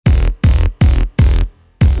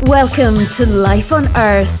Welcome to Life on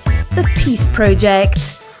Earth, the Peace Project,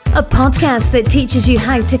 a podcast that teaches you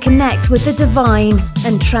how to connect with the divine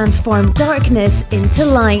and transform darkness into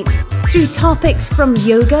light through topics from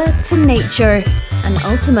yoga to nature and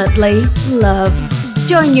ultimately love.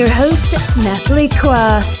 Join your host, Natalie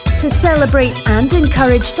Kwa, to celebrate and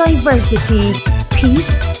encourage diversity,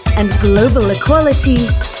 peace, and global equality,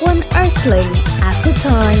 one earthling at a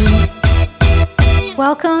time.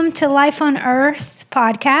 Welcome to Life on Earth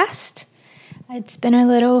podcast. It's been a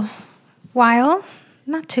little while,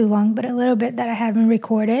 not too long, but a little bit that I haven't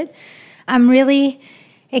recorded. I'm really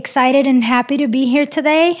excited and happy to be here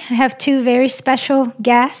today. I have two very special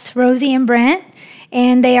guests, Rosie and Brent,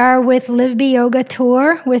 and they are with Live Be Yoga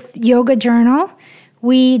Tour with Yoga Journal.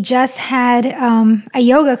 We just had a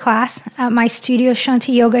yoga class at my studio,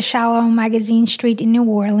 Shanti Yoga Shala on Magazine Street in New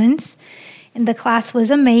Orleans. And the class was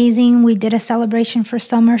amazing. We did a celebration for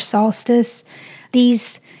summer solstice.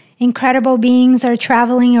 These incredible beings are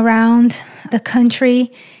traveling around the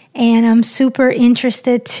country, and I'm super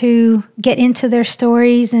interested to get into their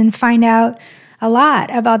stories and find out a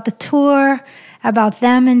lot about the tour, about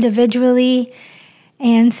them individually.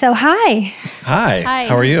 And so, hi. Hi.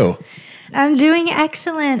 How are you? I'm doing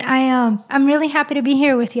excellent. I'm really happy to be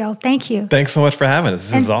here with y'all. Thank you. Thanks so much for having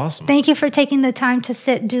us. This is awesome. Thank you for taking the time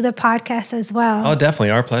to do the podcast as well. Oh, definitely.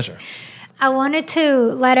 Our pleasure. I wanted to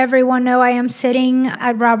let everyone know I am sitting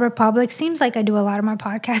at Robert Public. Seems like I do a lot of my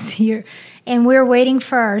podcasts here. And we're waiting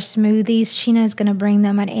for our smoothies. Sheena is going to bring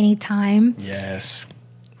them at any time. Yes.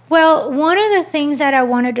 Well, one of the things that I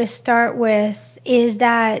wanted to start with is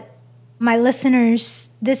that my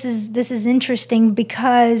listeners, this is interesting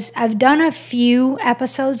because I've done a few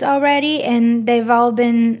episodes already and they've all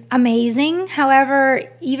been amazing. However,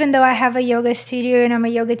 even though I have a yoga studio and I'm a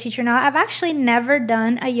yoga teacher now, I've actually never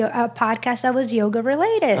done a podcast that was yoga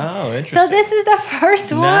related. Oh, interesting. So this is the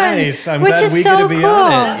first one. Nice. I'm which glad is we so get to be cool.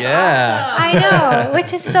 on it. Yeah. I know,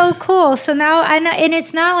 which is so cool. So now, and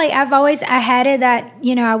it's not like I had it that,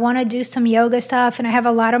 I want to do some yoga stuff, and I have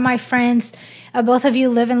a lot of my friends. Both of you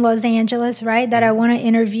live in Los Angeles, right? That I want to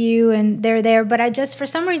interview, and they're there. But for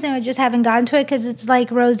some reason, I just haven't gotten to it because it's like,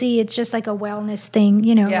 Rosie, it's just like a wellness thing,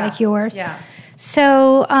 like yours. Yeah.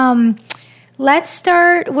 So let's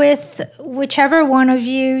start with whichever one of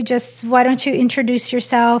you. Just why don't you introduce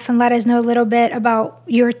yourself and let us know a little bit about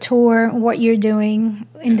your tour, what you're doing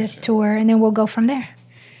in this tour, and then we'll go from there.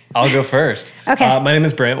 I'll go first. Okay. My name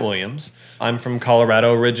is Brant Williams. I'm from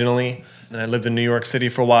Colorado originally, and I lived in New York City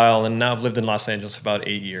for a while, and now I've lived in Los Angeles for about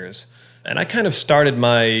 8 years. And I kind of started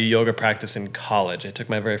my yoga practice in college. I took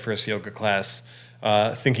my very first yoga class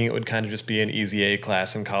thinking it would kind of just be an easy A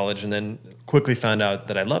class in college, and then quickly found out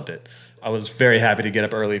that I loved it. I was very happy to get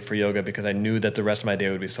up early for yoga because I knew that the rest of my day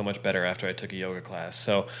would be so much better after I took a yoga class.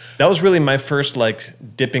 So that was really my first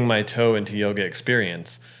dipping my toe into yoga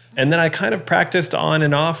experience. And then I kind of practiced on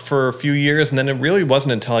and off for a few years, and then it really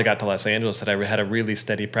wasn't until I got to Los Angeles that I had a really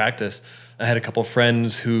steady practice. I had a couple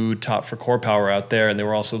friends who taught for Core Power out there, and they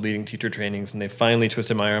were also leading teacher trainings, and they finally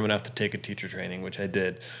twisted my arm enough to take a teacher training, which I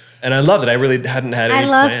did. And I loved it. I really hadn't had any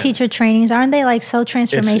love plans. Teacher trainings. Aren't they so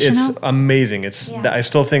transformational? It's amazing. I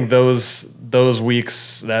still think those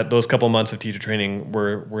weeks, those couple months of teacher training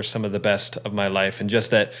were some of the best of my life. And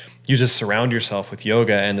just that you just surround yourself with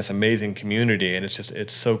yoga and this amazing community, and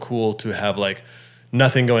it's so cool to have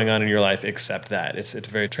nothing going on in your life except that. It's a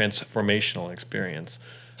very transformational experience.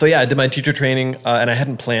 So yeah, I did my teacher training, and I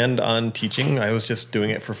hadn't planned on teaching. I was just doing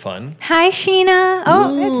it for fun. Hi, Sheena.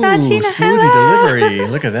 Oh, Ooh, it's not Sheena. Smoothie Hello. delivery.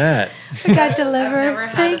 Look at that. We got delivered. I've never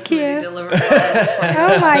had Thank a smoothie you. delivered.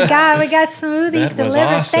 Oh my God, we got smoothies That was delivered.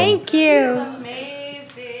 awesome. Thank you.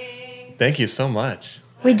 Amazing. Thank you so much.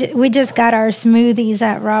 We just got our smoothies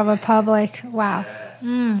at Robert Public. Wow.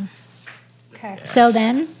 Okay. Yes. So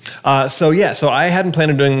then? So I hadn't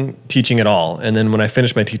planned on doing teaching at all. And then when I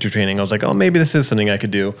finished my teacher training, I was like, oh, maybe this is something I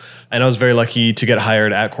could do. And I was very lucky to get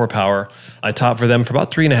hired at Core Power. I taught for them for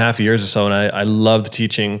about 3.5 years or so, and I loved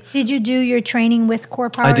teaching. Did you do your training with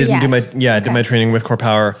Core Power? I did Yes. I did my training with Core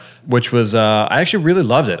Power, which was, I actually really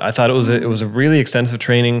loved it. I thought it was a really extensive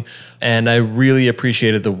training, and I really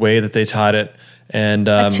appreciated the way that they taught it. And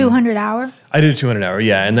A 200 hour? I did a 200 hour,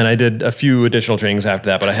 yeah. And then I did a few additional trainings after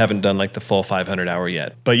that, but I haven't done the full 500 hour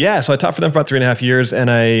yet. But yeah, so I taught for them for about 3.5 years,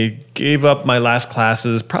 and I gave up my last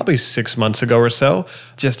classes probably 6 months ago or so.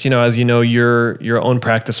 Just, as you know, your own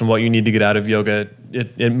practice and what you need to get out of yoga,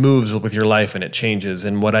 it moves with your life and it changes.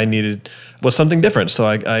 And what I needed was something different. So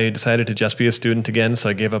I decided to just be a student again. So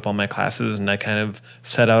I gave up all my classes, and I kind of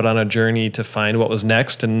set out on a journey to find what was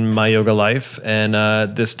next in my yoga life.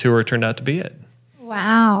 And this tour turned out to be it.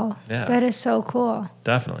 Wow. Yeah. That is so cool.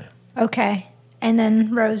 Definitely. Okay. And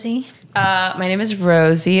then Rosie. My name is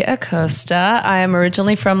Rosie Acosta. I am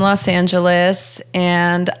originally from Los Angeles,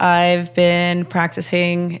 and I've been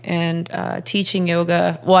practicing and teaching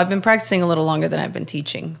yoga. Well, I've been practicing a little longer than I've been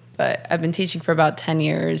teaching, but I've been teaching for about 10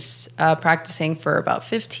 years, practicing for about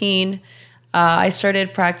 15. I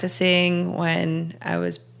started practicing when I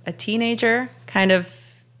was a teenager, kind of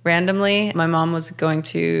randomly. My mom was going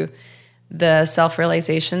to the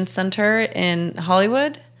Self-Realization Center in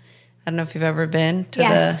Hollywood. I don't know if you've ever been to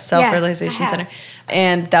the Self-Realization Center.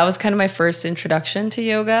 And that was kind of my first introduction to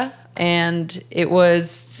yoga. And it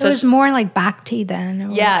was more like Bhakti then.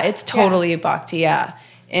 Yeah, it's totally Bhakti, yeah.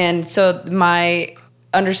 And so my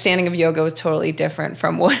understanding of yoga was totally different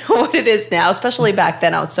from what it is now, especially back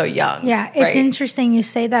then. I was so young. Yeah, it's interesting you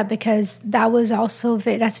say that because that was also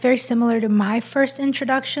that's very similar to my first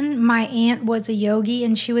introduction. My aunt was a yogi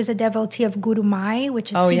and she was a devotee of Guru Mai,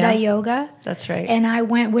 which is Siddha Yoga. That's right. And I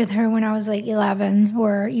went with her when I was like 11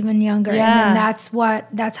 or even younger. Yeah. And then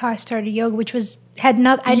that's how I started yoga, which I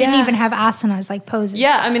didn't even have asanas like poses.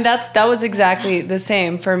 Yeah, I mean that was exactly the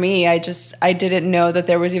same for me. I didn't know that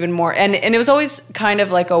there was even more, and it was always kind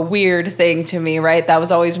of like a weird thing to me, right? That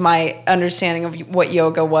was always my understanding of what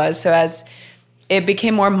yoga was. So as it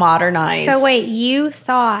became more modernized. So wait, you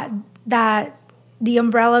thought that the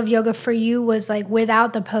umbrella of yoga for you was like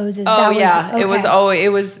without the poses?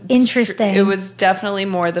 It was interesting. It was definitely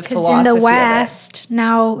more the philosophy. Because in the West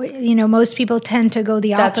now, most people tend to go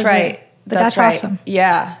the opposite. That's right. But that's right. Awesome.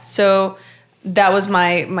 Yeah. So that was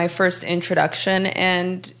my first introduction.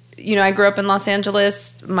 And, I grew up in Los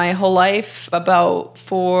Angeles my whole life. About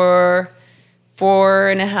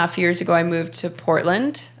 4.5 years ago, I moved to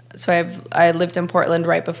Portland. So I lived in Portland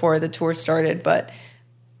right before the tour started. But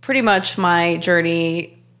pretty much my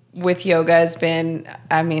journey with yoga has been,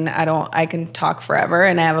 I can talk forever,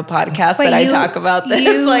 and I have a podcast I talk about this.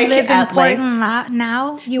 You live in Portland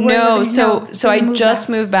now? So I just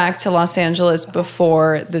moved back to Los Angeles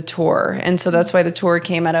before the tour, and so that's why the tour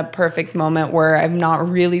came at a perfect moment where I've not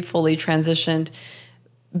really fully transitioned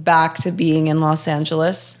back to being in Los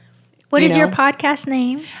Angeles. What is your podcast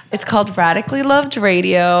name? It's called Radically Loved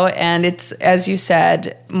Radio, and it's, as you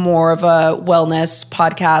said, more of a wellness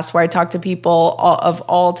podcast where I talk to people of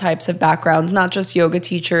all types of backgrounds, not just yoga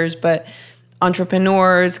teachers, but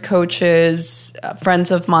entrepreneurs, coaches,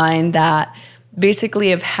 friends of mine that basically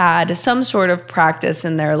have had some sort of practice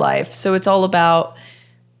in their life. So it's all about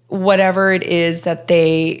whatever it is that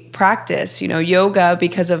they practice. Yoga,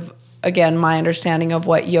 because of again, my understanding of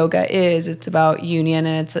what yoga is, it's about union,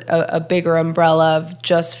 and it's a bigger umbrella of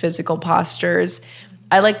just physical postures.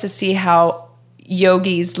 I like to see how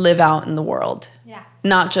yogis live out in the world,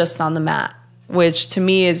 not just on the mat, which to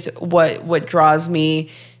me is what draws me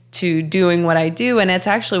to doing what I do. And it's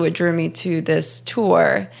actually what drew me to this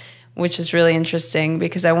tour, which is really interesting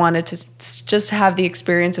because I wanted to just have the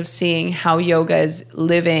experience of seeing how yoga is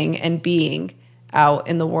living and being out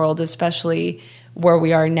in the world, especially where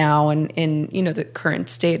we are now and in the current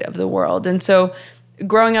state of the world. And so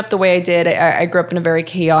growing up the way I did, I grew up in a very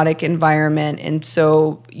chaotic environment. And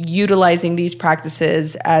so utilizing these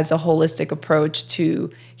practices as a holistic approach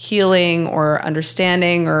to healing or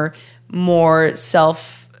understanding or more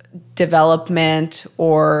self-development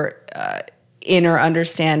or inner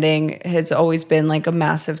understanding has always been like a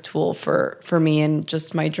massive tool for me and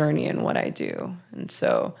just my journey and what I do. And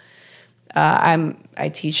so I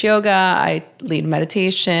teach yoga, I lead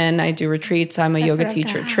meditation, I do retreats, I'm a yoga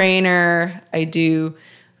teacher trainer, I do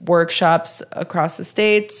workshops across the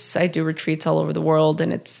States, I do retreats all over the world,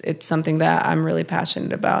 and it's something that I'm really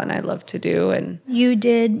passionate about and I love to do. And you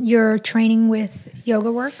did your training with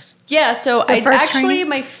YogaWorks? Yeah, so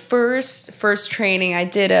my first training, I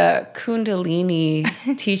did a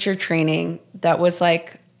Kundalini teacher training that was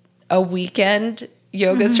like a weekend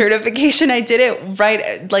yoga certification. I did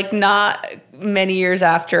it not many years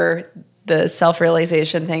after the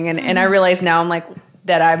self-realization thing. And I realize now I'm like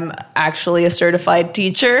that I'm actually a certified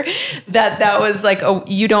teacher, that was like,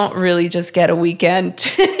 you don't really just get a weekend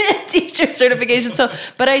teacher certification. So,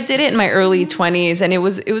 but I did it in my early 20s and it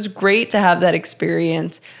was great to have that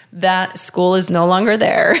experience. That school is no longer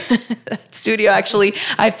there. That studio actually,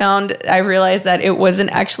 I realized that it wasn't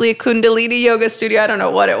actually a Kundalini yoga studio. I don't know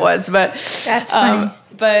what it was, but that's funny.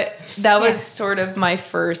 But that was sort of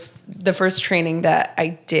the first training that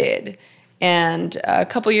I did. And a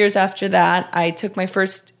couple years after that, I took my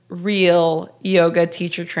first real yoga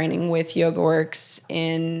teacher training with YogaWorks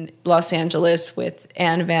in Los Angeles with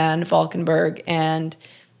Anne Van Valkenburg and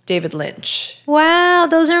David Lynch. Wow,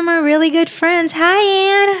 those are my really good friends. Hi,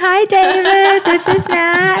 Anne. Hi, David. This is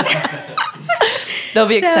Nat. They'll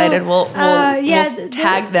be excited. We'll yeah,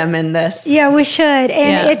 tag them in this. Yeah, we should. And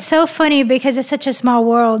Yeah. it's so funny because it's such a small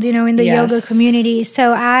world, in the Yes. yoga community.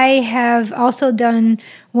 So I have also done,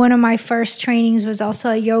 one of my first trainings was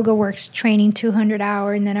also a Yoga Works training, 200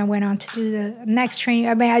 hour. And then I went on to do the next training.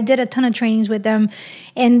 I mean, I did a ton of trainings with them.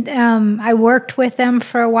 And I worked with them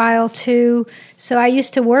for a while too. So I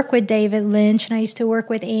used to work with David Lynch and I used to work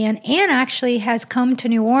with Anne. Anne actually has come to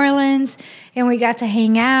New Orleans and we got to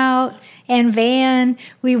hang out. And Van,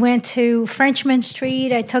 we went to Frenchman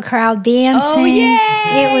Street. I took her out dancing. Oh,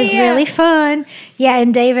 yay! It was really fun. Yeah,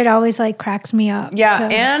 and David always cracks me up. Yeah, so.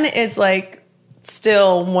 Anne is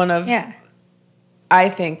still one of, I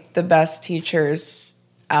think, the best teachers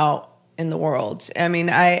out in the world. I mean,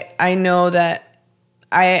 I know that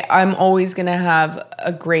I'm always going to have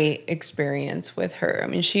a great experience with her. I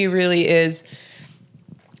mean, she really is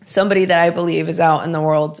somebody that I believe is out in the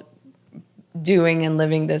world doing and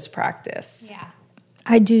living this practice. Yeah,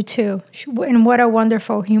 I do too. And what a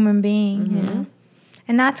wonderful human being,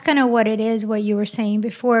 And that's kind of what it is, what you were saying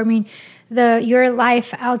before. I mean, your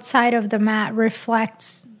life outside of the mat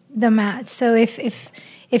reflects the mat. So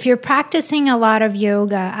if you're practicing a lot of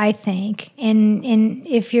yoga, I think, and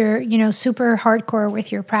if you're, super hardcore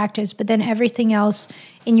with your practice, but then everything else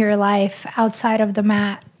in your life outside of the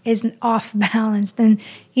mat is off balance, then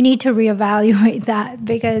you need to reevaluate that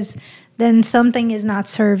because then something is not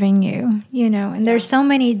serving you, And there's so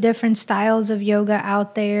many different styles of yoga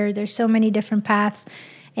out there. There's so many different paths.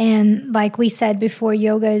 And like we said before,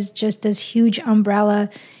 yoga is just this huge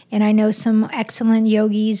umbrella. And I know some excellent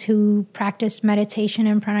yogis who practice meditation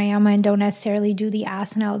and pranayama and don't necessarily do the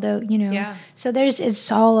asana, although, Yeah. So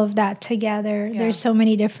it's all of that together. Yeah. There's so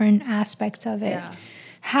many different aspects of it. Yeah.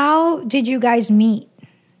 How did you guys meet?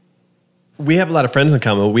 We have a lot of friends in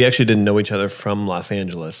common. We actually didn't know each other from Los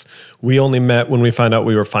Angeles. We only met when we found out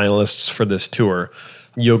we were finalists for this tour.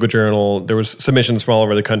 Yoga Journal, there was submissions from all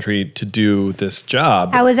over the country to do this job.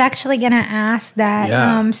 I was actually going to ask that.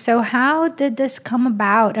 Yeah. So how did this come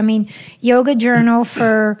about? I mean, Yoga Journal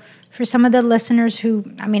for some of the listeners who,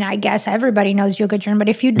 I mean, I guess everybody knows Yoga Journal, but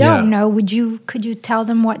if you don't know, could you tell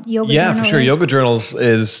them what Yoga Journal is? Yeah, for sure. Yoga Journals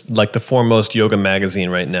is like the foremost yoga magazine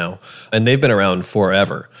right now, and they've been around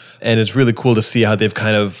forever. And it's really cool to see how they've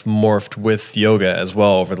kind of morphed with yoga as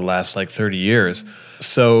well over the last 30 years.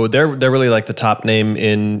 So they're really the top name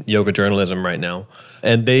in yoga journalism right now.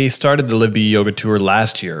 And they started the Live Be Yoga Tour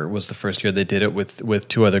last year. Was the first year they did it with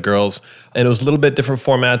two other girls. And it was a little bit different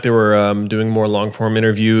format. They were doing more long-form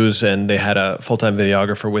interviews, and they had a full-time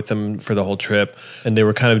videographer with them for the whole trip. And they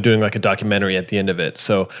were kind of doing a documentary at the end of it.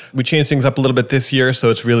 So we changed things up a little bit this year, so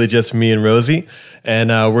it's really just me and Rosie. And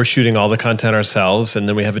we're shooting all the content ourselves, and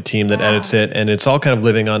then we have a team that edits it. And it's all kind of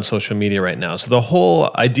living on social media right now. So the whole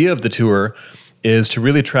idea of the tour is to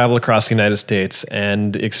really travel across the United States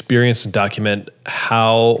and experience and document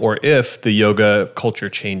how or if the yoga culture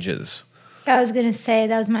changes. I was going to say,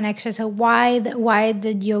 that was my next question. So why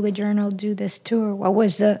did Yoga Journal do this tour? What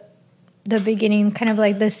was the beginning, kind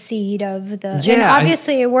of the seed of the... Yeah, and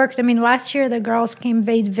obviously it worked. I mean, last year the girls came,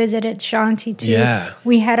 they visited Shanti too. Yeah.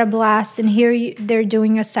 We had a blast, and here they're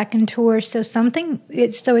doing a second tour. So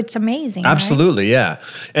it's amazing. Absolutely, right? yeah.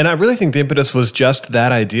 And I really think the impetus was just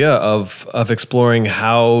that idea of exploring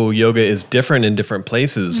how yoga is different in different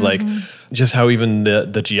places. Just how even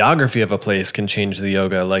the geography of a place can change the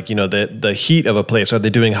yoga, the heat of a place. Are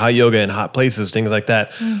they doing hot yoga in hot places, things like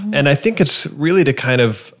that? And I think it's really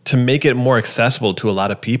to make it more accessible to a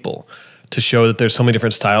lot of people, to show that there's so many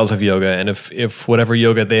different styles of yoga. And if whatever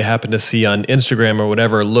yoga they happen to see on Instagram or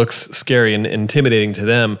whatever looks scary and intimidating to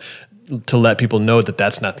them, to let people know that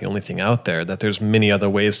that's not the only thing out there, that there's many other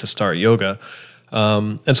ways to start yoga.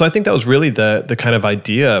 And so I think that was really the kind of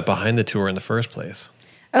idea behind the tour in the first place.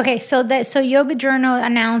 Okay, so Yoga Journal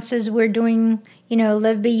announces we're doing,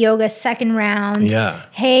 Live Be Yoga second round. Yeah.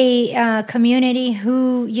 Hey, community,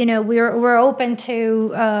 who we're open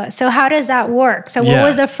to. So how does that work? So what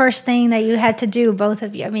was the first thing that you had to do, both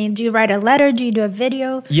of you? I mean, do you write a letter? Do you do a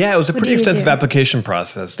video? Yeah, it was a What pretty do you extensive do? application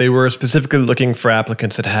process. They were specifically looking for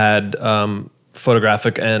applicants that had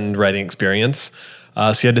photographic and writing experience.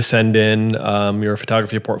 So you had to send in your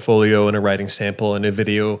photography portfolio and a writing sample and a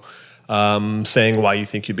video saying why you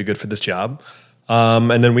think you'd be good for this job.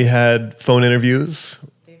 And then we had phone interviews.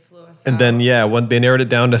 They flew And then, when they narrowed it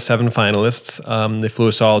down to 7 finalists, they flew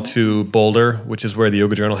us all to Boulder, which is where the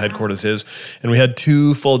Yoga Journal headquarters is. And we had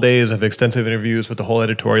 2 full days of extensive interviews with the whole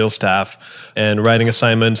editorial staff and writing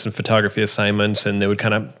assignments and photography assignments. And they would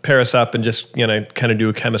kind of pair us up and just, kind of do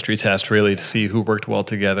a chemistry test, really, to see who worked well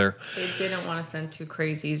together. They didn't want to send 2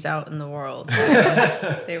 crazies out in the world.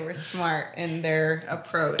 They were smart in their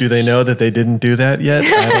approach. Do they know that they didn't do that yet?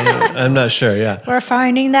 I don't know. I'm not sure, yeah. We're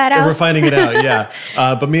finding that out. We're finding it out, yeah.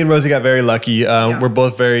 But me and Rosie got very lucky. We're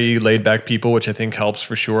both very laid-back people, which I think helps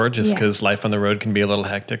for sure, just because life on the road can be a little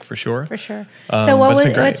hectic for sure. For sure. So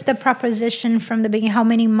what's the proposition from the beginning? How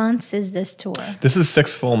many months is this tour? This is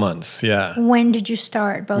 6 full months, yeah. When did you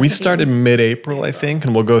start? We started mid-April, I think,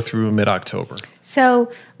 and we'll go through mid-October.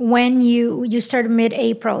 So when you started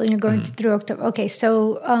mid-April and you're going through October, okay.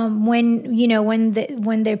 So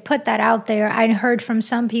when they put that out there, I heard from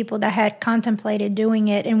some people that had contemplated doing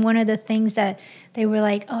it, and one of the things that they were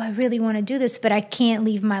like, "Oh, I really want to do this, but I can't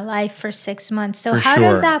leave my life for 6 months." So how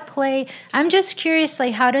does that play? I'm just curious,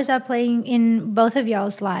 like, how does that play in both of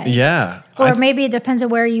y'all's lives? Yeah. Or maybe it depends on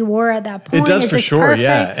where you were at that point. It does for sure, perfect?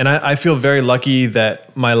 yeah. And I feel very lucky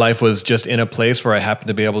that my life was just in a place where I happened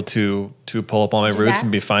to be able to pull up all my roots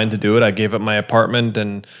and be fine to do it. I gave up my apartment,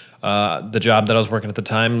 and the job that I was working at the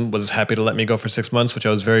time was happy to let me go for 6 months, which I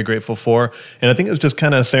was very grateful for. And I think it was just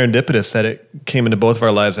kind of serendipitous that it came into both of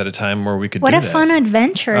our lives at a time where we could do that. What a fun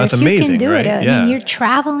adventure. It's if amazing, you can do right? it. I mean, you're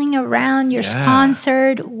traveling around, you're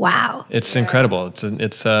sponsored. Wow. It's incredible. It's an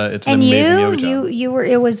amazing yoga job. You were,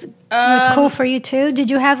 it was cool for you too? Did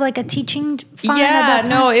you have like a teaching fun at that time?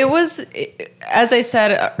 No, it was, as I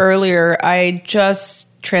said earlier, I just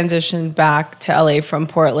transitioned back to LA from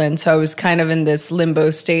Portland. So I was kind of in this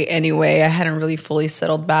limbo state anyway. I hadn't really fully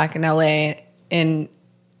settled back in LA and,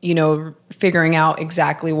 figuring out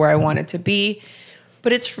exactly where I wanted to be.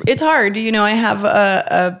 But it's hard. I have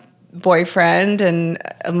a boyfriend, and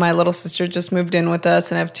my little sister just moved in with us,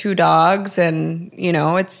 and I have 2 dogs, and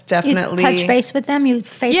it's definitely you touch base with them. You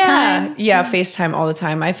FaceTime. Yeah, FaceTime all the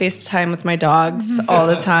time. I FaceTime with my dogs all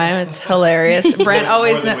the time. It's hilarious. Brent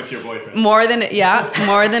always more than with your boyfriend.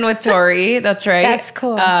 More than with Tori. That's right. That's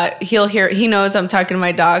cool. He knows I'm talking to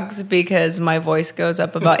my dogs because my voice goes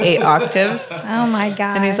up about 8 octaves. Oh my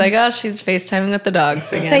god! And he's like, "Oh, she's FaceTiming with the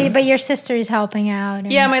dogs again." So, but your sister is helping out.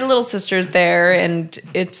 Yeah, my little sister's there, and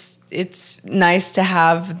it's nice to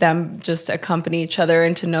have them just accompany each other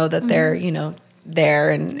and to know that they're,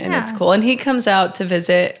 there and it's cool. And he comes out to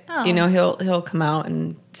visit, he'll come out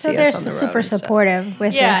and see us on the road. So they're super supportive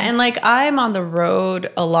with it. And like I'm on the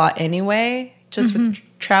road a lot anyway, just with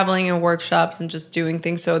traveling and workshops and just doing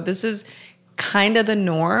things. So this is kind of the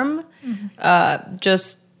norm.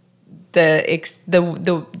 Just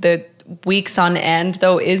the weeks on end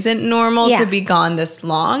though isn't normal to be gone this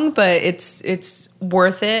long, but it's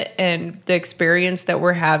worth it, and the experience that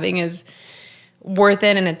we're having is worth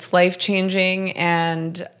it, and it's life-changing.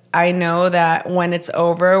 And I know that when it's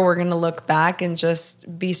over, we're gonna look back and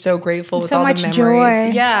just be so grateful with all the memories.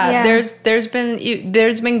 Joy. Yeah, there's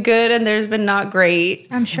been good and there's been not great.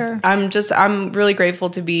 I'm sure. I'm really grateful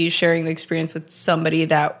to be sharing the experience with somebody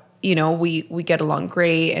that we get along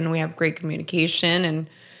great and we have great communication. And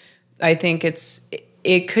I think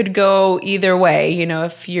it could go either way.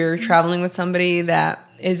 If you're traveling with somebody that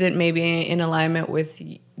isn't maybe in alignment with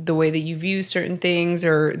the way that you view certain things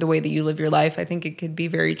or the way that you live your life, I think it could be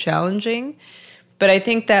very challenging. But I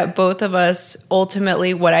think that both of us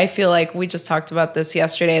ultimately, what I feel like, we just talked about this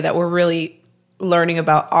yesterday, that we're really learning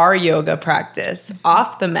about our yoga practice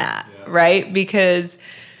off the mat, right? Because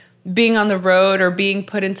being on the road or being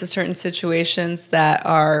put into certain situations that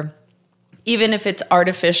are, even if it's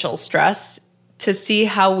artificial stress, to see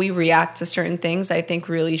how we react to certain things, I think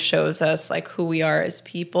really shows us like who we are as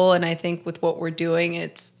people. And I think with what we're doing,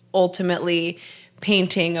 it's ultimately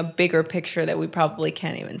painting a bigger picture that we probably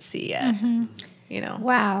can't even see yet.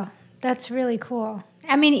 Wow, that's really cool.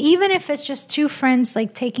 I mean, even if it's just 2 friends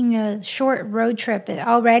like taking a short road trip, it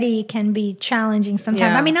already can be challenging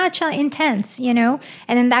sometimes. Yeah. I mean, not intense, and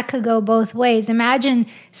then that could go both ways. Imagine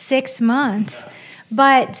 6 months.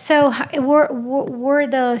 But so were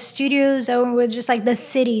the studios, or was just like the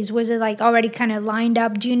cities, was it like already kind of lined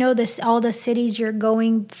up? Do you know all the cities you're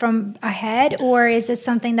going from ahead, or is it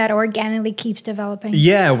something that organically keeps developing?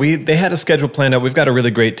 Yeah, they had a schedule planned out. We've got a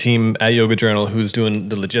really great team at Yoga Journal who's doing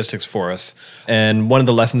the logistics for us. And one of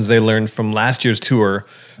the lessons they learned from last year's tour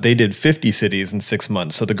they did 50 cities in 6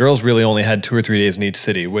 months. So the girls really only had 2 or 3 days in each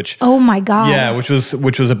city, which Oh my God. yeah, which was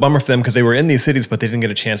a bummer for them because they were in these cities, but they didn't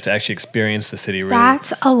get a chance to actually experience the city. Really,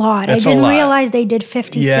 That's a lot. That's a I didn't lot. realize they did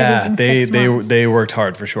 50 cities in 6 months. they worked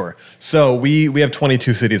hard for sure. So we have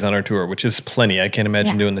 22 cities on our tour, which is plenty. I can't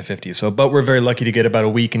imagine doing the 50. So, but we're very lucky to get about a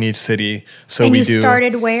week in each city. So and we you do.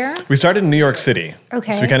 started where? We started in New York City.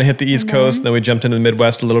 Okay. So we kind of hit the East Coast, and then we jumped into the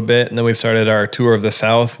Midwest a little bit, and then we started our tour of the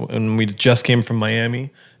South, and we just came from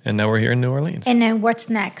Miami, and now we're here in New Orleans. And then what's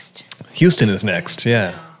next? Houston is next.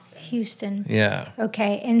 Yeah. Houston. Yeah.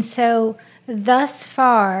 Okay. And so thus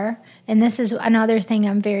far, and this is another thing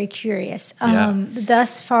I'm very curious.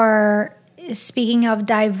 Thus far, speaking of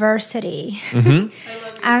diversity, thank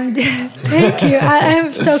you.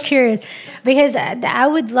 I'm so curious because I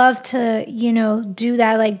would love to, do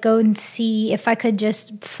that, like go and see if I could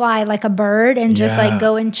just fly like a bird and just like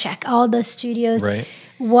go and check all the studios. Right.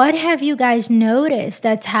 What have you guys noticed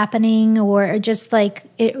that's happening, or just like,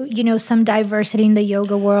 some diversity in the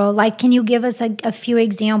yoga world? Like, can you give us a few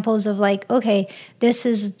examples of like, okay, this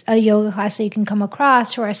is a yoga class that you can come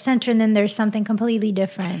across, or a center, and then there's something completely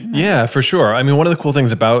different? Yeah, for sure. I mean, one of the cool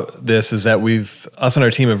things about this is that us and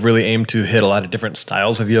our team have really aimed to hit a lot of different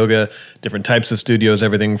styles of yoga, different types of studios,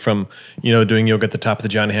 everything from, doing yoga at the top of the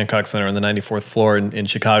John Hancock Center on the 94th floor in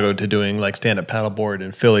Chicago to doing like stand-up paddleboard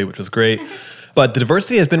in Philly, which was great. But the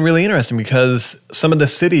diversity has been really interesting because some of the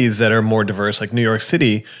cities that are more diverse, like New York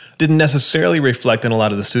City, didn't necessarily reflect in a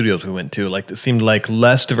lot of the studios we went to. Like, it seemed like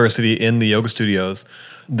less diversity in the yoga studios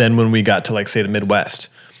than when we got to, like, say, the Midwest,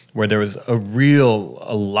 where there was a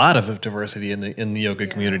lot of diversity in the yoga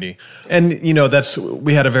community. And,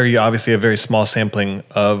 we had a very small sampling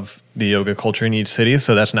of the yoga culture in each city.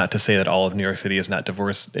 So that's not to say that all of New York City is not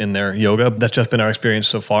diverse in their yoga. That's just been our experience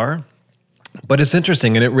so far. But it's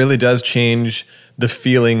interesting, and it really does change the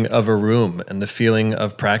feeling of a room and the feeling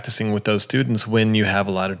of practicing with those students when you have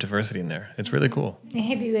a lot of diversity in there. It's really cool.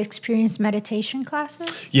 Have you experienced meditation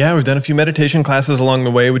classes? Yeah, we've done a few meditation classes along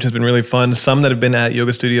the way, which has been really fun. Some that have been at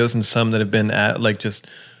yoga studios and some that have been at like just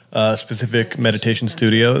specific meditation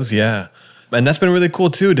studios. Yeah. And that's been really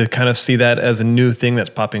cool too, to kind of see that as a new thing that's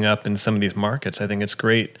popping up in some of these markets. I think it's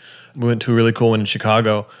great. We went to a really cool one in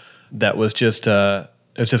Chicago that was just...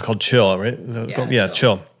 it's just called Chill, right? Yeah,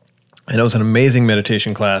 Chill. And it was an amazing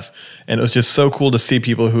meditation class. And it was just so cool to see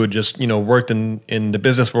people who had just, worked in the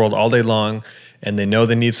business world all day long, and they know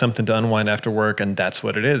they need something to unwind after work, and that's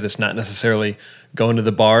what it is. It's not necessarily going to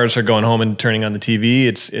the bars or going home and turning on the TV.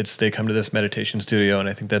 It's they come to this meditation studio, and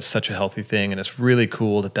I think that's such a healthy thing, and it's really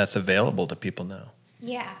cool that that's available to people now.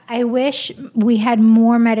 Yeah, I wish we had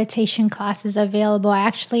more meditation classes available. I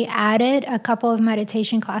actually added a couple of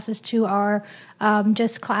meditation classes to our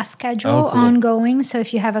just class schedule ongoing. So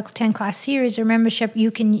if you have a 10-class series or membership, you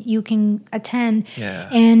can attend. Yeah.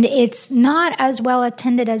 And it's not as well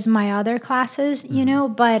attended as my other classes,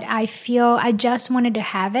 but I just wanted to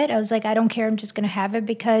have it. I was like, I don't care, I'm just going to have it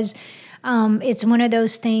because it's one of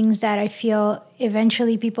those things that I feel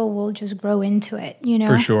eventually people will just grow into it,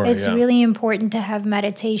 For sure, It's really important to have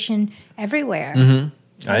meditation everywhere.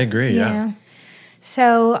 Mm-hmm. I agree, yeah.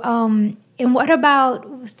 So, and what about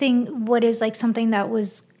what is like something that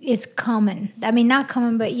it's common? I mean, not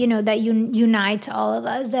common, but that unites all of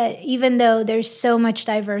us, that even though there's so much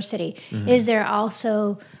diversity, is there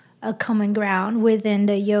also a common ground within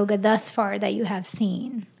the yoga thus far that you have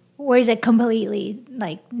seen? Or is it completely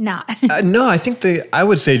like not? No, I think I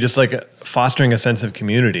would say just like fostering a sense of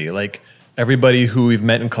community. Like everybody who we've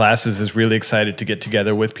met in classes is really excited to get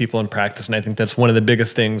together with people and practice. And I think that's one of the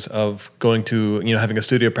biggest things of going to, having a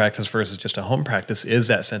studio practice versus just a home practice is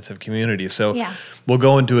that sense of community. So we'll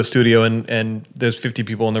go into a studio and there's 50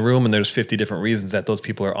 people in the room and there's 50 different reasons that those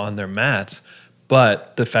people are on their mats.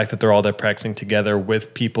 But the fact that they're all there practicing together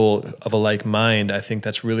with people of a like mind, I think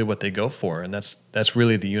that's really what they go for. And that's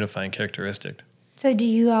really the unifying characteristic. So do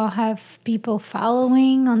you all have people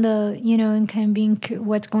following on the, and kind of being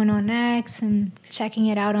what's going on next and checking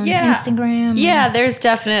it out on Instagram? Yeah,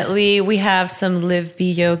 we have some Live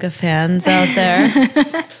Be Yoga fans out there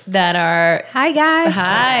that are... Hi, guys.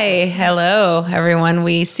 Hi. Hello, everyone.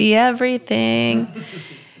 We see everything.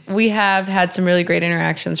 We have had some really great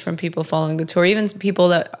interactions from people following the tour, even people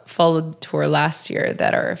that followed the tour last year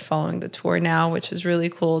that are following the tour now, which is really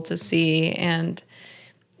cool to see. And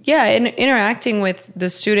interacting with the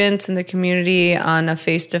students and the community on a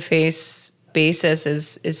face-to-face basis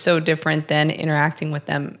is so different than interacting with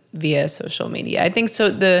them via social media. I think so.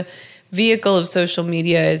 The vehicle of social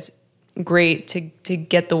media is great to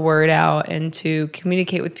get the word out and to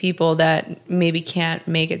communicate with people that maybe can't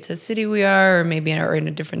make it to the city we are or maybe are in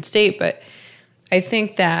a different state. But I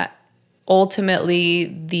think that ultimately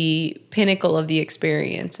the pinnacle of the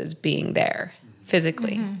experience is being there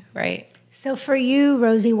physically, right? So for you,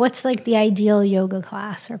 Rosie, what's like the ideal yoga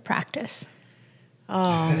class or practice?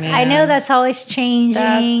 Oh man, I know that's always changing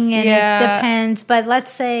and yeah. it depends, but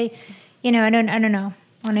let's say, you know, I don't know,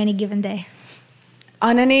 on any given day.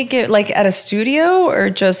 On any like at a studio or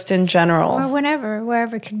just in general? Or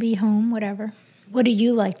wherever, it could be home, whatever. What do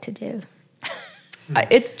you like to do?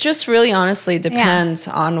 It just really honestly depends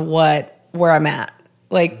on where I'm at.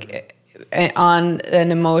 Like on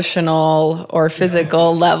an emotional or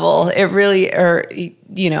physical level, it really, or,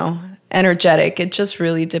 you know, energetic. It just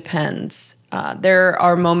really depends. There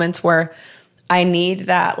are moments where I need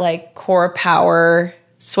that like core power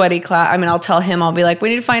sweaty class. I mean, I'll tell him, I'll be like, we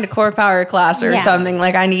need to find a core power class or something.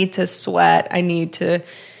 Like I need to sweat. I need to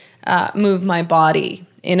move my body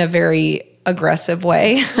in a very aggressive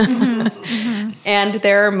way. And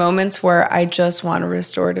there are moments where I just want a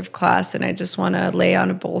restorative class and I just want to lay on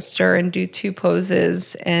a bolster and do 2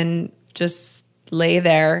 poses and just lay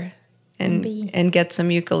there and get some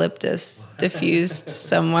eucalyptus diffused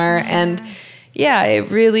somewhere. And yeah, it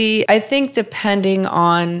really, I think depending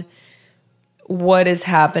on what is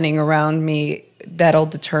happening around me, that'll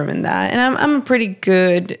determine that. And I'm a pretty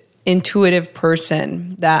good intuitive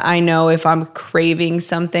person that I know if I'm craving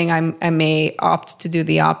something, I may opt to do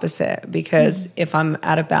the opposite because if I'm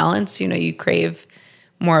out of balance, you know, you crave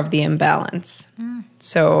more of the imbalance.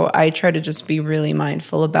 So I try to just be really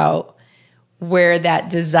mindful about where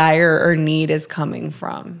that desire or need is coming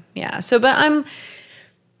from. Yeah. So, but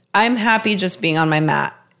I'm happy just being on my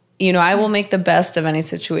mat. You know, I will make the best of any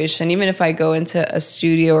situation, even if I go into a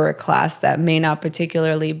studio or a class that may not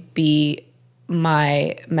particularly be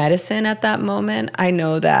my medicine at that moment. I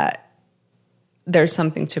know that there's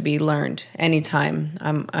something to be learned anytime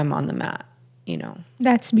I'm on the mat, you know.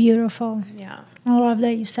 That's beautiful. Yeah. I love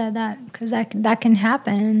that you said that because that can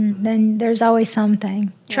happen. Then there's always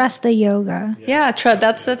something. Trust the yoga. Yeah,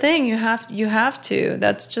 that's the thing. You have to.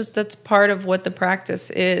 That's part of what the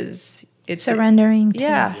practice is. It's surrendering.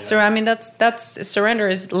 So I mean, that's surrender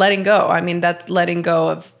is letting go. I mean, that's letting go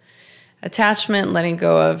of attachment, letting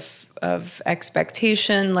go of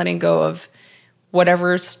expectation, letting go of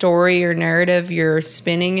whatever story or narrative you're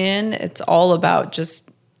spinning in. It's all about just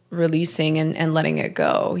releasing and letting it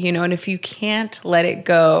go, you know. And if you can't let it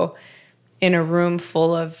go in a room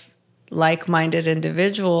full of like-minded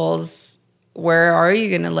individuals, where are you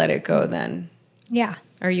going to let it go then? Yeah.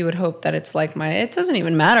 Or you would hope that it's like-minded. It doesn't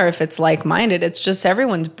even matter if it's like-minded. It's just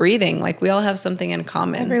everyone's breathing. Like we all have something in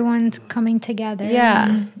common. Everyone's coming together.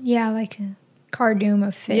 Yeah. Like a cardoon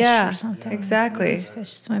of fish or something. Exactly. These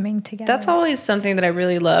fish swimming together. That's always something that I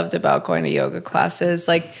really loved about going to yoga classes.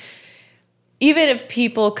 Like, even if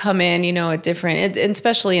people come in, you know, at different, and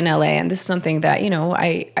especially in LA, and this is something that, you know,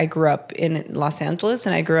 I grew up in Los Angeles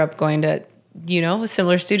and I grew up going to, you know,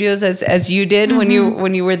 similar studios as you did when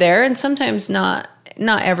you were there. And sometimes not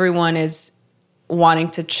everyone is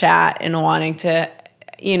wanting to chat and wanting to,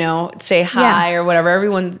 you know, say hi or whatever.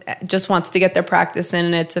 Everyone just wants to get their practice in,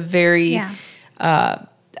 and it's a very,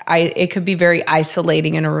 it could be very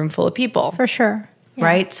isolating in a room full of people. For sure. Yeah.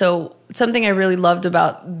 Right? So something I really loved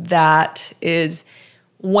about that is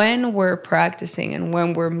when we're practicing and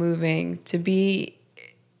when we're moving, to be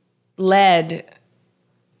led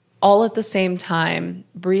all at the same time,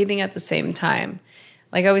 breathing at the same time.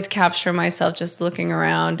 Like I always capture myself just looking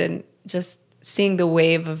around and just seeing the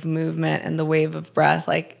wave of movement and the wave of breath.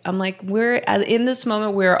 Like I'm like, in this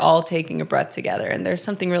moment, we're all taking a breath together. And there's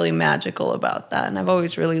something really magical about that. And I've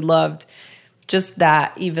always really loved just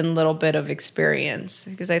that even little bit of experience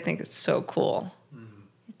because I think it's so cool.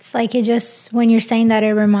 It's like it just, when you're saying that,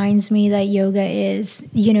 it reminds me that yoga is,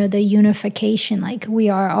 you know, the unification, like we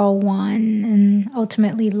are all one and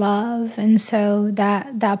ultimately love. And so that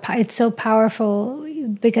it's so powerful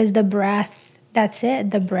because the breath, that's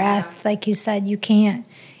it. The breath, like you said, you can't,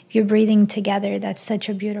 if you're breathing together, that's such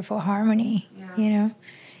a beautiful harmony, you know,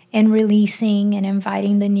 and releasing and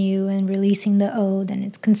inviting the new and releasing the old. And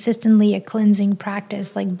it's consistently a cleansing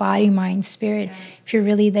practice, like body, mind, spirit, if you're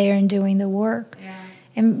really there and doing the work. Yeah.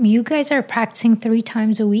 And you guys are practicing 3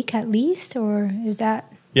 times a week at least, or is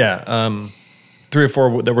that? Yeah, 3 or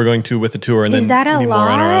 4 that we're going to with the tour, and is then that a more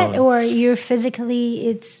on our lot, own. or you're physically?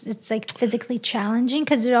 It's like physically challenging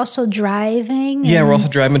because you're also driving. Yeah, we're also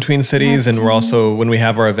driving between cities, and we're also, when we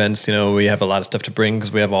have our events, you know, we have a lot of stuff to bring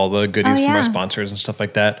because we have all the goodies from our sponsors and stuff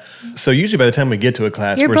like that. So usually by the time we get to a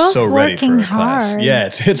class, we're so ready for a class. Hard. Yeah,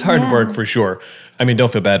 it's hard work for sure. I mean,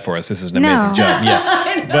 don't feel bad for us. This is an amazing job. Yeah.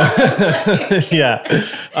 But, yeah.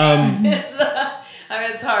 I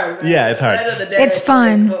mean, it's hard. But Yeah, it's hard. At the end of the day, It's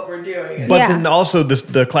fun. like what we're doing. But Yeah. then also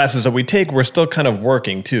the classes that we take, we're still kind of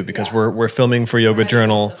working too because we're filming for Yoga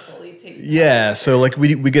Journal. Yeah, so like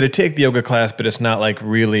we get to take the yoga class, but it's not like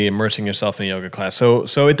really immersing yourself in a yoga class. So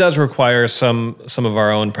it does require some of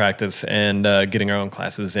our own practice and getting our own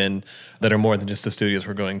classes in that are more than just the studios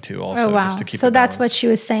we're going to. Also, Oh wow! just to keep So it that's what balanced. she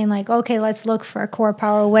was saying. Like, okay, let's look for a core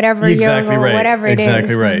power, whatever Exactly yoga, right. whatever it is.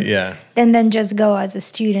 Exactly right. and Yeah. Then just go as a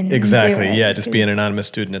student. and do Exactly. it, Yeah. Just being an because- anonymous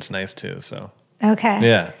student, it's nice too. So Okay.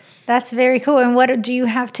 yeah. That's very cool. And what do you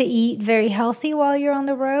have to eat very healthy while you're on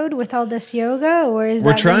the road with all this yoga, or is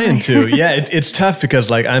We're that trying to. Yeah, it's tough because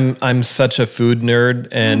like I'm such a food nerd,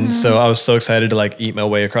 and so I was so excited to like eat my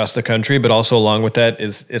way across the country. But also along with that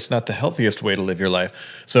is it's not the healthiest way to live your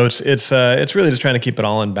life. So it's really just trying to keep it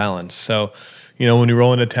all in balance. So when we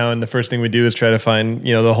roll into town, the first thing we do is try to find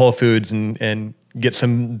the Whole Foods and get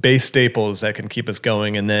some base staples that can keep us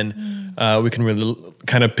going, and then we can really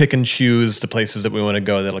kind of pick and choose the places that we want to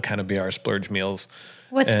go. That'll kind of be our splurge meals.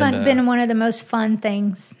 What's been one of the most fun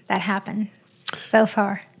things that happened so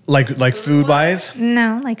far? Like food wise.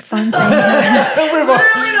 No, like fun things. Literally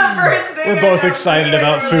the first thing We're I both know, excited we're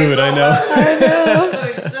about like, food. I know.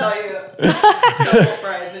 Let me tell you. Couple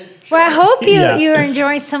fries and Well, I hope Yeah. you're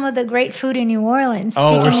enjoying some of the great food in New Orleans.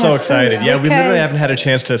 Oh, we're Speaking so of excited. food, Yeah, we literally because- haven't had a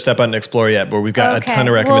chance to step out and explore yet, but we've got a ton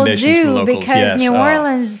of Well, recommendations do, from locals. because Yes. New Oh.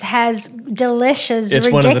 Orleans has delicious, It's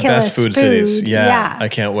ridiculous one of the best food cities. Yeah, Yeah. I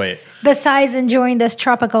can't wait. Besides enjoying this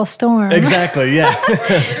tropical storm. Exactly, yeah.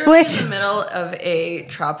 Which- in the middle of a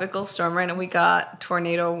tropical storm right now. We got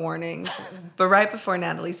tornado warnings, but right before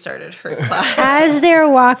Natalie started her class. As they're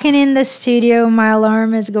walking in the studio, my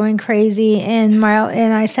alarm is going crazy, and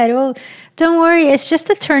I said, "Well, don't worry, it's just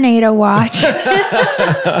a tornado watch."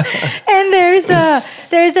 And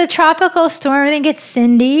there's a tropical storm. I think it's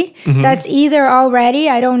Cindy. That's either already.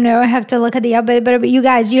 I don't know. I have to look at the but you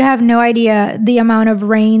guys, you have no idea the amount of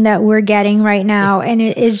rain that we're getting right now, and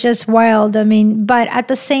it is just wild. I mean, but at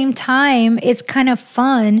the same time, it's kind of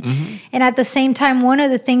fun. And at the same time, one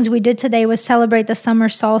of the things we did today was celebrate the summer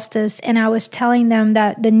solstice, and I was telling them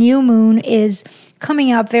that the new moon is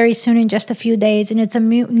coming up very soon in just a few days, and it's a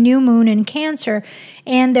new moon in Cancer,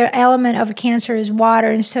 and the element of Cancer is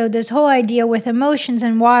water. And so this whole idea with emotions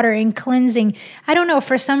and water and cleansing, I don't know,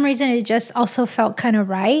 for some reason it just also felt kind of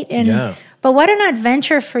right. And Yeah. but what an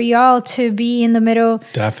adventure for y'all to be in the middle.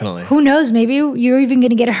 Definitely. Who knows, maybe you're even going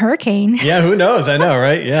to get a hurricane. Yeah, who knows? I know,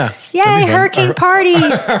 right? Yeah. Yay, That'd be fun. hurricane parties.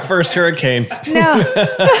 Our first hurricane. No.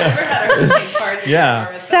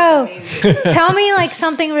 Yeah. So tell me like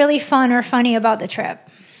something really fun or funny about the trip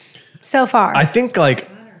so far. I think like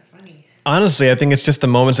honestly, I think it's just the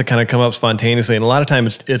moments that kind of come up spontaneously, and a lot of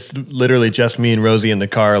times it's literally just me and Rosie in the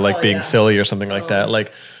car, like being silly or something like that.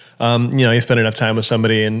 Like, you spend enough time with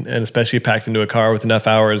somebody, and especially packed into a car with enough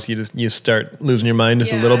hours, you start losing your mind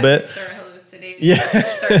just a little bit. Start hallucinating. Yeah.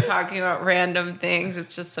 Start talking about random things.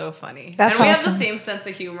 It's just so funny. That's and we awesome. have the same sense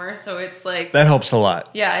of humor, so it's like That helps a lot.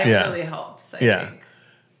 yeah, it really helps. I Yeah. think.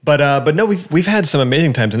 But no, we've had some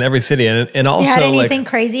amazing times in every city, and also you had like anything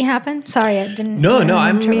crazy happen? Sorry, I didn't. no, I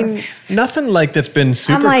interrupt. mean nothing like that's been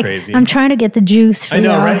super I'm like, crazy. I'm trying to get the juice for I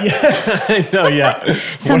know, y'all. right? Yeah, I know, yeah.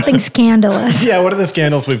 Something scandalous. Yeah, what are the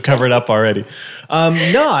scandals we've covered up already?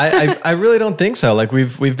 No, I really don't think so. Like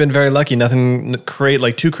we've been very lucky. Nothing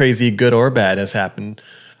like too crazy, good or bad, has happened.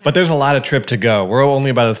 But there's a lot of trip to go. We're only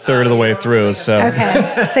about a third of the way through, so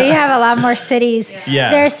Okay, so you have a lot more cities. Yeah.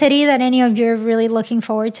 Is there a city that any of you are really looking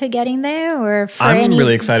forward to getting there, or for I'm any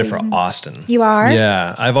really excited for reason? Austin. You are?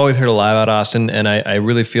 Yeah, I've always heard a lot about Austin, and I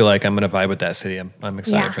really feel like I'm going to vibe with that city. I'm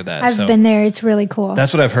excited for that. I've so. been there. It's really cool.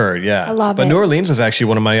 That's what I've heard. Yeah, I love but it. New Orleans was actually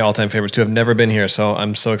one of my all-time favorites too. I've never been here, so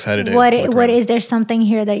I'm so excited to. What to look what around. is there something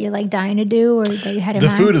here that you're like dying to do, or that you had in The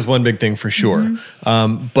mind? food is one big thing for sure,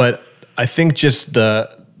 Mm-hmm. but I think just the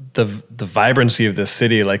vibrancy of this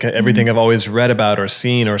city, like everything Mm-hmm. I've always read about or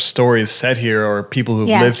seen or stories set here or people who've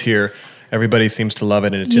Yes. lived here, everybody seems to love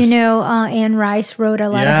it, and it just Anne Rice wrote a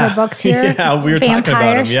lot of her books here. Yeah, we were talking about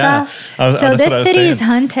vampire them. Yeah, stuff. that's So what I this was city saying. is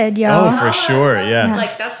haunted, y'all. Oh, for sure, yeah.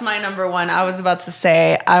 Like that's my number one. I was about to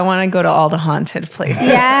say I want to go to all the haunted places.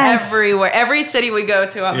 Yes. Everywhere. Every city we go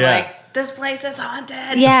to, I'm Yeah. like, this place is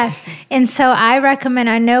haunted. Yes. And so I recommend,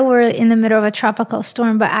 I know we're in the middle of a tropical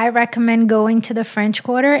storm, but I recommend going to the French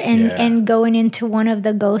Quarter and going into one of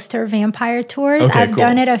the ghost or vampire tours. Okay, I've cool.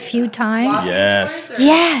 done it a few times. Yes.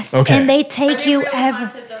 Yes. Okay. And they take you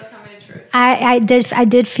I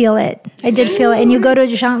did feel it. I did feel it. And you go to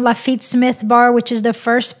Jean Lafitte Smith Bar, which is the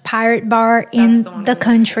first pirate bar in the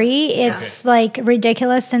country. It's like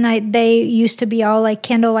ridiculous. And they used to be all like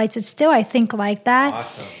candle lights. It's still, I think, like that.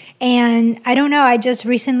 Awesome. And I don't know, I just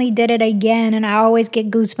recently did it again, and I always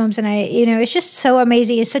get goosebumps. And it's just so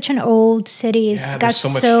amazing. It's such an old city. It's got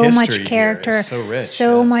so much character, it's so rich,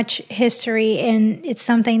 so much history, and it's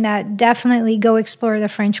something that definitely go explore the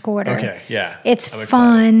French Quarter. Okay, yeah. It's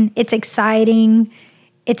fun. It's exciting.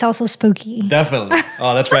 It's also spooky. Definitely.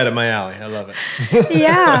 Oh, that's right up my alley. I love it.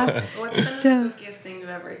 Yeah. What's the spookiest thing you've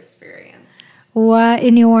ever experienced? What,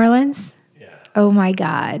 in New Orleans? Yeah. Oh my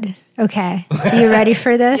God. Okay. Are you ready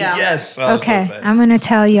for this? Yeah. Yes. Oh, Okay. so I'm going to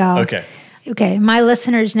tell y'all. okay. Okay, my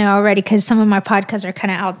listeners know already because some of my podcasts are kind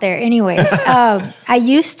of out there. Anyways, I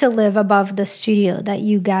used to live above the studio that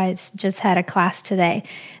you guys just had a class today.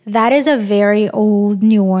 That is a very old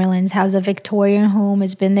New Orleans house, a Victorian home.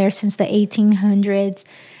 It's been there since the 1800s.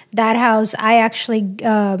 That house, I actually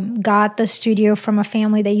got the studio from a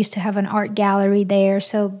family that used to have an art gallery there.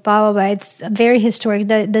 So blah, blah, blah. It's very historic.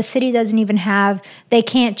 The city doesn't even have, they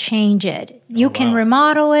can't change it. You can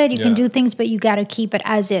remodel it, you can do things, but you got to keep it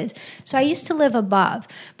as is. So I used to live above.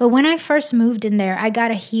 But when I first moved in there, I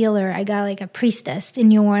got a healer. I got like a priestess in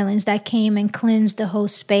New Orleans that came and cleansed the whole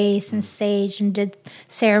space and saged and did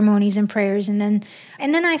ceremonies and prayers. And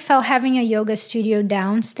then I felt having a yoga studio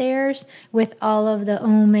downstairs with all of the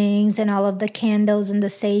omings and all of the candles and the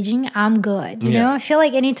saging, I'm good. You know, I feel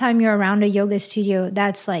like anytime you're around a yoga studio,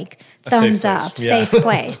 that's like thumbs up, safe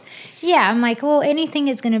place. Yeah, I'm like, well, anything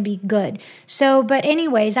is going to be good. So, but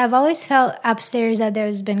anyways, I've always felt upstairs that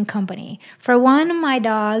there's been company. For one of my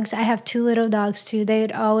dogs, I have 2 little dogs too. They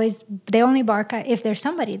only bark if there's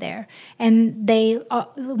somebody there. And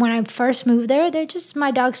when I first moved there, my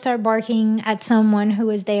dogs start barking at someone who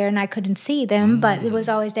was there and I couldn't see them, but it was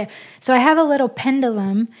always there. So I have a little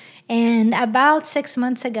pendulum. And about 6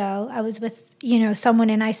 months ago, I was with, someone,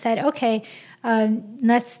 and I said, okay,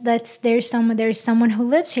 there's someone who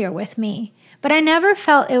lives here with me. But I never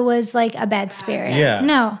felt it was like a bad spirit. Yeah.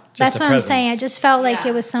 No, that's what I'm saying. I just felt like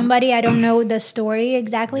it was somebody. I don't know the story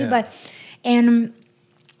exactly,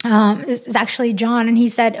 it's actually John, and he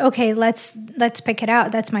said, okay, let's pick it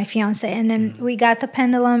out. That's my fiance. And then we got the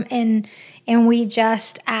pendulum, and we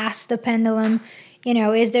just asked the pendulum,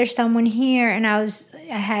 is there someone here? And I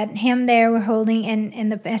had him there, we're holding,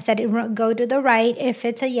 and I said, go to the right if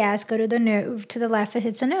it's a yes, go to the left if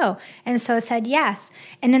it's a no. And so it said yes.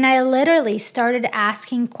 And then I literally started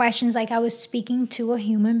asking questions like I was speaking to a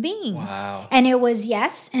human being. Wow. And it was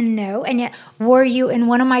yes and no. And yet, and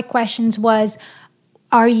one of my questions was,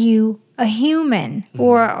 are you a human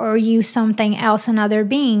or are you something else, another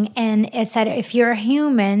being? And it said, if you're a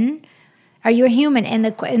human, are you a human? And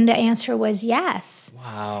the answer was yes.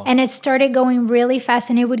 Wow. And it started going really fast,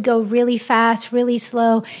 and it would go really fast, really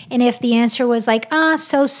slow. And if the answer was like,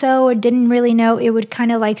 so, or didn't really know, it would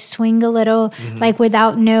kind of like swing a little, like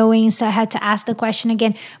without knowing. So I had to ask the question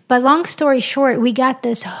again. But long story short, we got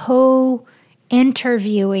this whole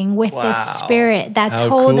interviewing with this spirit that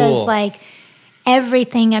told us like,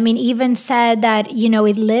 everything. I mean, even said that,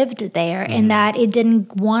 it lived there and that it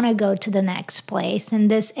didn't want to go to the next place. And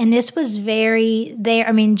this was very there.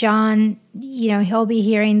 I mean, John, he'll be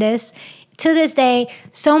hearing this to this day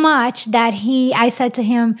so much that I said to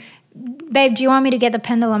him, babe, do you want me to get the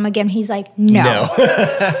pendulum again? He's like, no.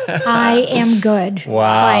 I am good.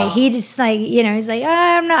 Wow. Like, he just like, he's like,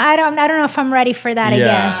 I don't know if I'm ready for that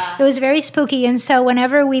again. It was very spooky. And so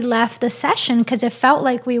whenever we left the session, because it felt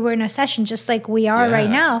like we were in a session just like we are right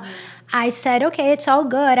now, I said, okay, it's all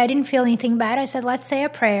good. I didn't feel anything bad. I said, let's say a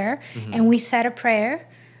prayer. And we said a prayer.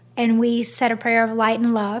 And we said a prayer of light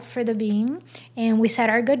and love for the being. And we said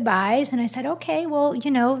our goodbyes. And I said, okay, well,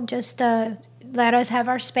 just let us have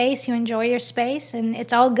our space. You enjoy your space, and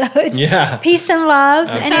it's all good. Yeah. Peace and love.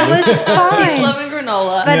 Absolutely. And it was fine. Peace, love, and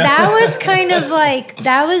granola. But that was kind of like,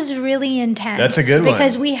 that was really intense. That's a good one.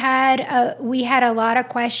 Because we had a lot of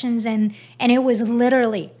questions, and it was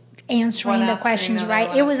literally answering the questions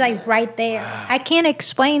right. It was like right there. Wow. I can't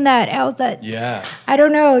explain that else. I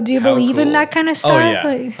don't know. Do you believe in that kind of stuff? Oh,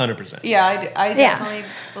 yeah. 100%. Yeah, I definitely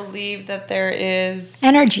believe that there is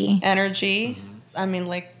energy. I mean,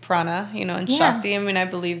 like prana, and Shakti. I mean, I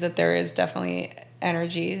believe that there is definitely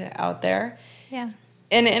energy out there. Yeah.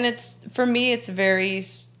 And it's, for me, it's very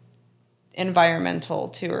environmental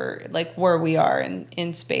too, or like where we are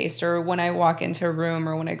in space, or when I walk into a room,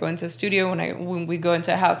 or when I go into a studio, when we go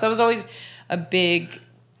into a house. That was always a big,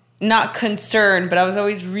 not concern, but I was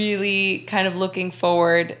always really kind of looking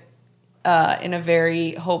forward in a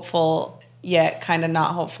very hopeful yet kind of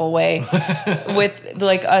not hopeful way with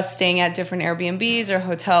like us staying at different Airbnbs or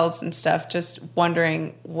hotels and stuff, just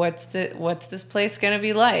wondering what's this place going to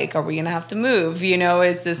be like? Are we going to have to move?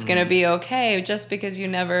 Is this going to be okay? Just because you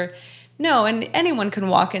never know. And anyone can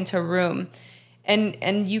walk into a room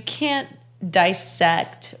and you can't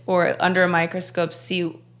dissect or under a microscope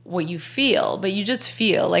see what you feel, but you just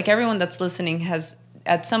feel. Like everyone that's listening has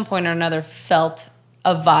at some point or another felt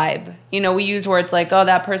a vibe. You know, we use words like, oh,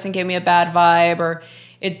 that person gave me a bad vibe, or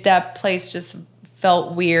that place just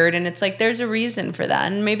felt weird. And it's like, there's a reason for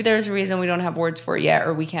that. And maybe there's a reason we don't have words for it yet,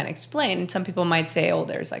 or we can't explain. And some people might say, oh,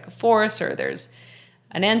 there's like a force, or there's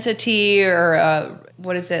an entity, or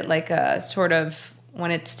what is it, like a sort of, when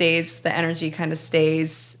it stays, the energy kind of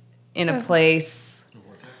stays in a place.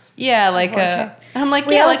 Yeah, like I'm like,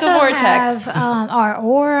 we yeah, also like a vortex. have our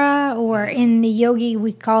aura, or in the yogi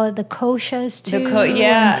we call it the koshas too.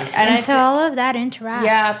 And so all of that interacts.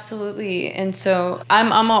 Yeah, absolutely. And so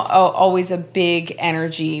I'm always a big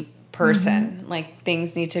energy person. Mm-hmm. Like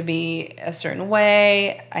things need to be a certain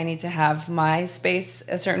way. I need to have my space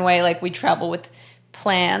a certain way. Like we travel with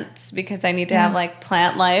plants because I need to have like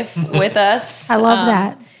plant life with us. I love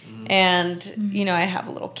that. And, you know, I have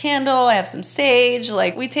a little candle, I have some sage,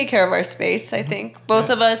 like we take care of our space, I think. Both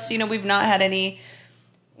of us, you know, we've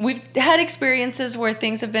had experiences where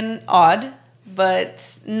things have been odd,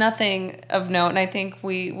 but nothing of note. And I think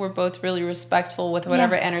we're both really respectful with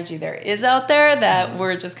whatever energy there is out there, that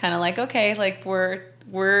we're just kind of like, okay, like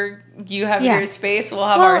you have your space, we'll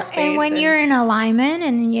have our space. And when you're in alignment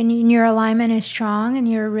and your alignment is strong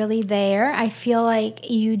and you're really there, I feel like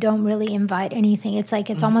you don't really invite anything. It's like,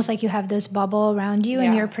 it's almost like you have this bubble around you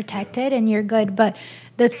and you're protected and you're good. But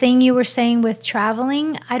the thing you were saying with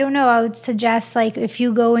traveling, I don't know, I would suggest like if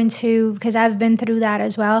you go into, because I've been through that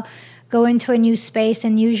as well, go into a new space,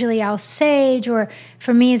 and usually I'll sage, or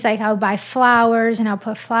for me it's like I'll buy flowers and I'll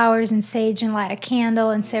put flowers and sage and light a candle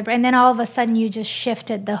and sit, and then all of a sudden you just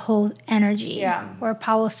shifted the whole energy. Or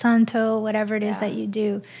Palo Santo, whatever it is that you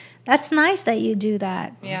do. That's nice that you do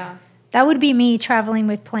that. Yeah. That would be me traveling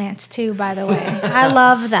with plants too, by the way. I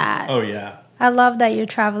love that. Oh yeah. I love that you're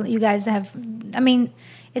traveling. You guys have, I mean,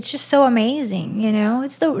 it's just so amazing, you know.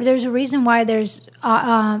 There's a reason why there's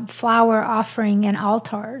flower offering and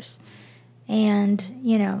altars. And,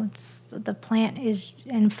 you know, the plant is,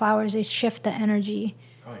 and flowers, they shift the energy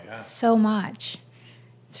so much.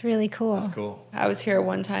 It's really cool. That's cool. I was here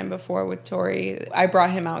one time before with Tori. I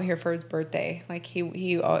brought him out here for his birthday. Like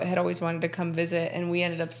he had always wanted to come visit, and we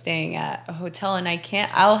ended up staying at a hotel, and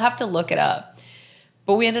I'll have to look it up.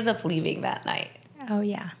 But we ended up leaving that night. Oh,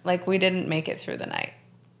 yeah. Like we didn't make it through the night.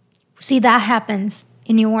 See, that happens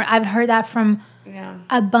in New Orleans. I've heard that from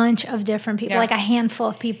a bunch of different people, like a handful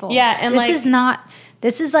of people. Yeah, and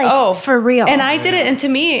this is like for real. And I did it, and to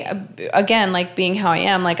me, again, like being how I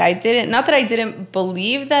am, like I didn't, not that I didn't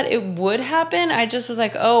believe that it would happen. I just was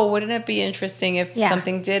like, oh, wouldn't it be interesting if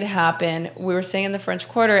something did happen? We were staying in the French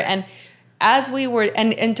Quarter, and as we were,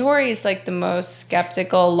 and Tori is like the most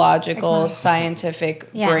skeptical, logical,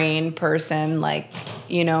 scientific brain person, like,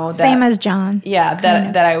 you know. Same as John. Yeah,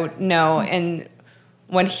 that I would know. And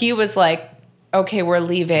when he was like, okay, we're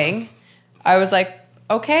leaving, I was like,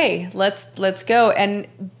 okay, let's go. And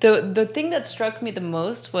the thing that struck me the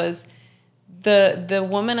most was the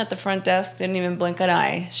woman at the front desk didn't even blink an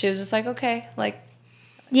eye. She was just like, okay, like,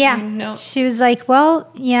 no. She was like, well,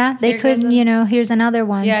 yeah, they could, you know, here's another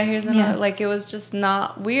one. Yeah, here's another. Like, it was just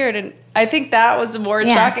not weird. And I think that was more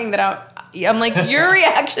shocking that I'm like, your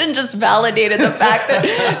reaction just validated the fact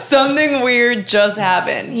that something weird just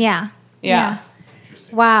happened. Yeah.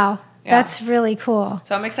 Wow. Yeah. That's really cool.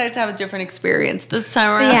 So I'm excited to have a different experience this time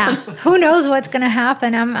around. Yeah. Who knows what's going to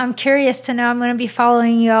happen? I'm curious to know. I'm going to be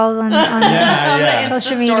following you all on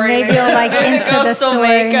social media. Maybe you'll like Insta the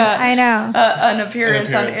story. I know. An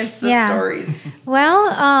appearance on Insta stories.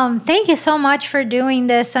 Well, thank you so much for doing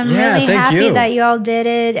this. I'm really happy that you all did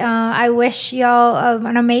it. I wish y'all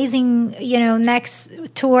an amazing, you know, next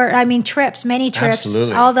tour. I mean, many trips.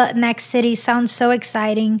 Absolutely. All the next cities. Sounds so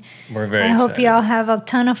exciting. We're very excited. I hope you all have a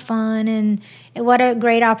ton of fun. And what a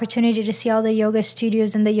great opportunity to see all the yoga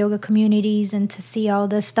studios and the yoga communities, and to see all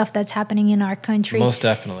the stuff that's happening in our country. Most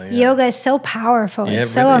definitely. Yoga is so powerful. Yeah, it's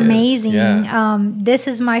so really amazing. Yeah. This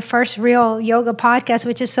is my first real yoga podcast,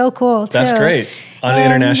 which is so cool too. That's great. On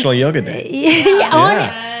International Yoga Day.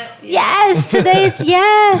 Yes, today's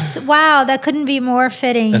Wow, that couldn't be more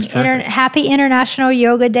fitting. That's perfect. Happy International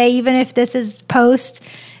Yoga Day, even if this is post.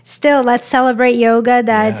 Still, let's celebrate yoga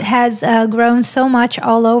that has grown so much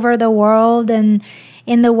all over the world, and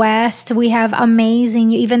in the West, we have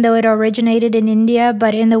amazing, even though it originated in India,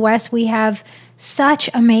 but in the West, we have such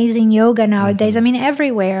amazing yoga nowadays. I mean,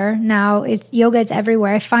 everywhere now, yoga is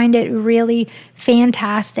everywhere. I find it really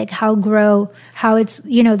fantastic how it's,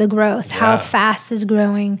 the growth, how fast it's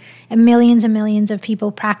growing, and millions of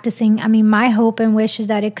people practicing. I mean, my hope and wish is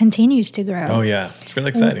that it continues to grow. Oh, yeah. It's really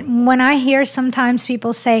exciting. When I hear sometimes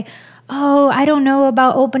people say, oh, I don't know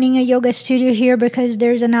about opening a yoga studio here because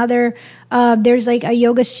there's there's like a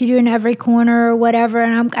yoga studio in every corner or whatever.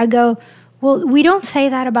 And I go, well, we don't say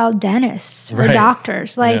that about dentists or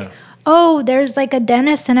doctors. Oh, there's like a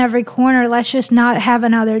dentist in every corner. Let's just not have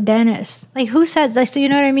another dentist. Like, who says that? So you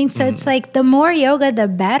know what I mean? So it's like the more yoga, the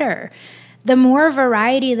better. The more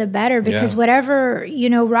variety, the better, because whatever,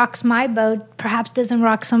 rocks my boat perhaps doesn't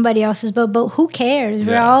rock somebody else's boat, but who cares?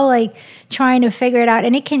 We're all like trying to figure it out,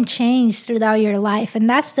 and it can change throughout your life. And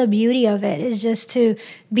that's the beauty of it, is just to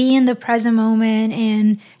be in the present moment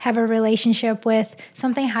and have a relationship with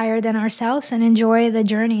something higher than ourselves and enjoy the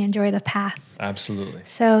journey, enjoy the path. Absolutely.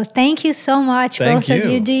 So thank you so much, both of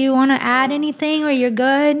you. Do you want to add anything, or you're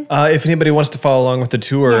good? If anybody wants to follow along with the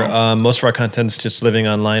tour, most of our content's just living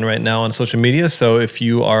online right now on social media. So if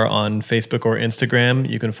you are on Facebook or Instagram,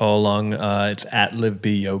 you can follow along. It's at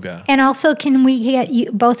LiveBe Yoga. And also, can we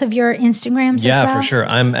get both of your Instagrams as well? Yeah, for sure.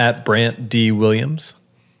 I'm at Brant D. Williams.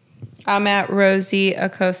 I'm at Rosie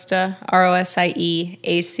Acosta,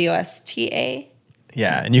 RosieAcosta.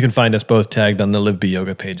 Yeah, and you can find us both tagged on the LiveBe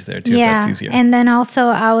Yoga page there too, if that's easier. And then also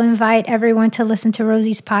I'll invite everyone to listen to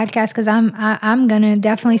Rosie's podcast, because I'm going to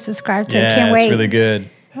definitely subscribe to it. Can't wait. Yeah, it's really good.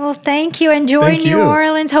 Well, thank you. Enjoy New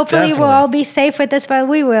Orleans. Hopefully we'll all be safe with this, but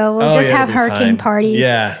we will. We'll just have hurricane parties.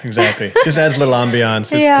 Yeah, exactly. Just adds a little ambiance.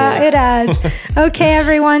 It's cool. It adds. Okay,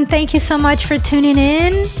 everyone. Thank you so much for tuning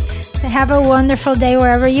in. Have a wonderful day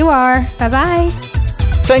wherever you are. Bye-bye.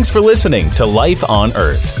 Thanks for listening to Life on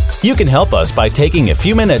Earth. You can help us by taking a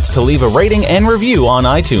few minutes to leave a rating and review on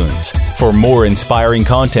iTunes. For more inspiring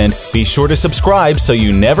content, be sure to subscribe so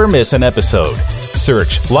you never miss an episode.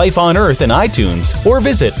 Search Life on Earth in iTunes or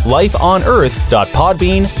visit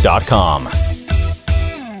lifeonearth.podbean.com.